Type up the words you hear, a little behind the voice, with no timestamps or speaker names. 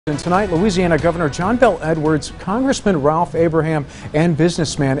And tonight, Louisiana Governor John Bel Edwards, Congressman Ralph Abraham, and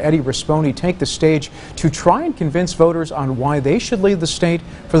businessman Eddie Rispone take the stage to try and convince voters on why they should lead the state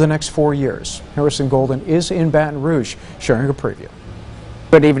for the next 4 years. Harrison Golden is in Baton Rouge, sharing a preview.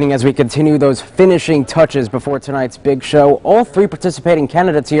 Good evening. As we continue those finishing touches before tonight's big show, all three participating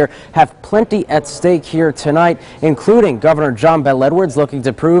candidates here have plenty at stake here tonight, including Governor John Bel Edwards looking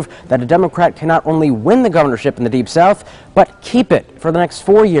to prove that a Democrat can not only win the governorship in the Deep South, but keep it for the next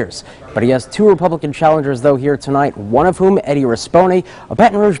 4 years. But he has two Republican challengers, though, here tonight, one of whom, Eddie Rispone, a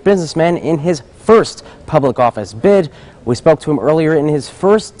Baton Rouge businessman in his first public office bid. We spoke to him earlier in his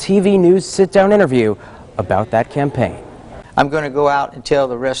first TV News sit-down interview about that campaign. I'm going to go out and tell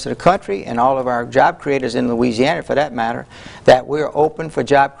the rest of the country and all of our job creators in Louisiana, for that matter, that we're open for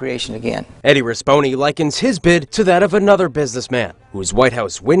job creation again. Eddie Rispone likens his bid to that of another businessman whose White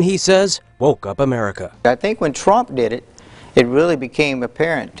House win, he says, woke up America. I think when Trump did it, it really became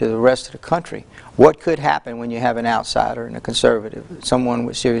apparent to the rest of the country what could happen when you have an outsider and a conservative, someone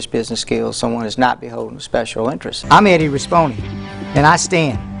with serious business skills, someone who's not beholden to special interests. I'm Eddie Rispone, and I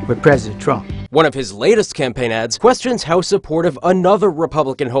stand with President Trump. One of his latest campaign ads questions how supportive another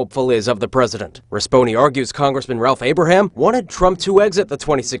Republican hopeful is of the president. Rispone argues Congressman Ralph Abraham wanted Trump to exit the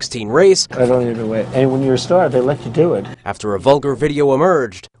 2016 race. I don't even wait. And when you're a star, they let you do it. After a vulgar video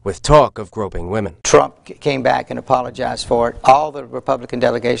emerged with talk of groping women. Trump came back and apologized for it. All the Republican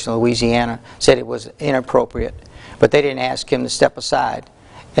delegation of Louisiana said it was inappropriate, but they didn't ask him to step aside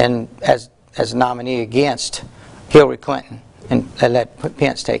and as a nominee against Hillary Clinton and let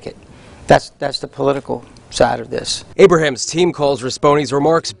Pence take it. That's the political side of this. Abraham's team calls Rispone's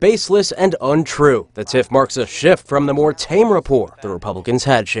remarks baseless and untrue. The tiff marks a shift from the more tame rapport the Republicans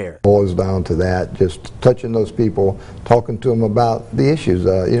had shared. Boils down to that, just touching those people, talking to them about the issues.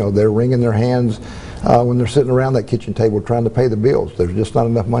 You know, they're wringing their hands when they're sitting around that kitchen table trying to pay the bills. There's just not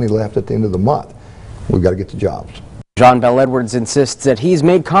enough money left at the end of the month. We've got to get the jobs. John Bel Edwards insists that he's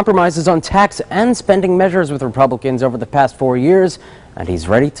made compromises on tax and spending measures with Republicans over the past 4 years, and he's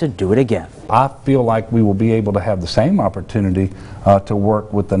ready to do it again. I feel like we will be able to have the same opportunity to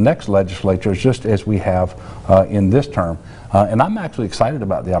work with the next legislatures just as we have in this term. And I'm actually excited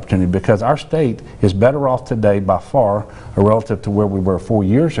about the opportunity because our state is better off today by far relative to where we were 4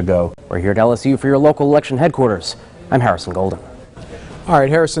 years ago. We're here at LSU for your local election headquarters. I'm Harrison Golden. All right,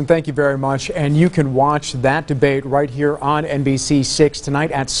 Harrison, thank you very much. And you can watch that debate right here on NBC6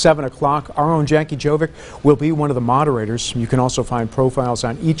 tonight at 7 o'clock. Our own Jackie Jovic will be one of the moderators. You can also find profiles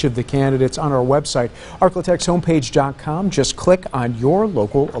on each of the candidates on our website, arklatex homepage.com. Just click on your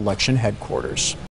local election headquarters.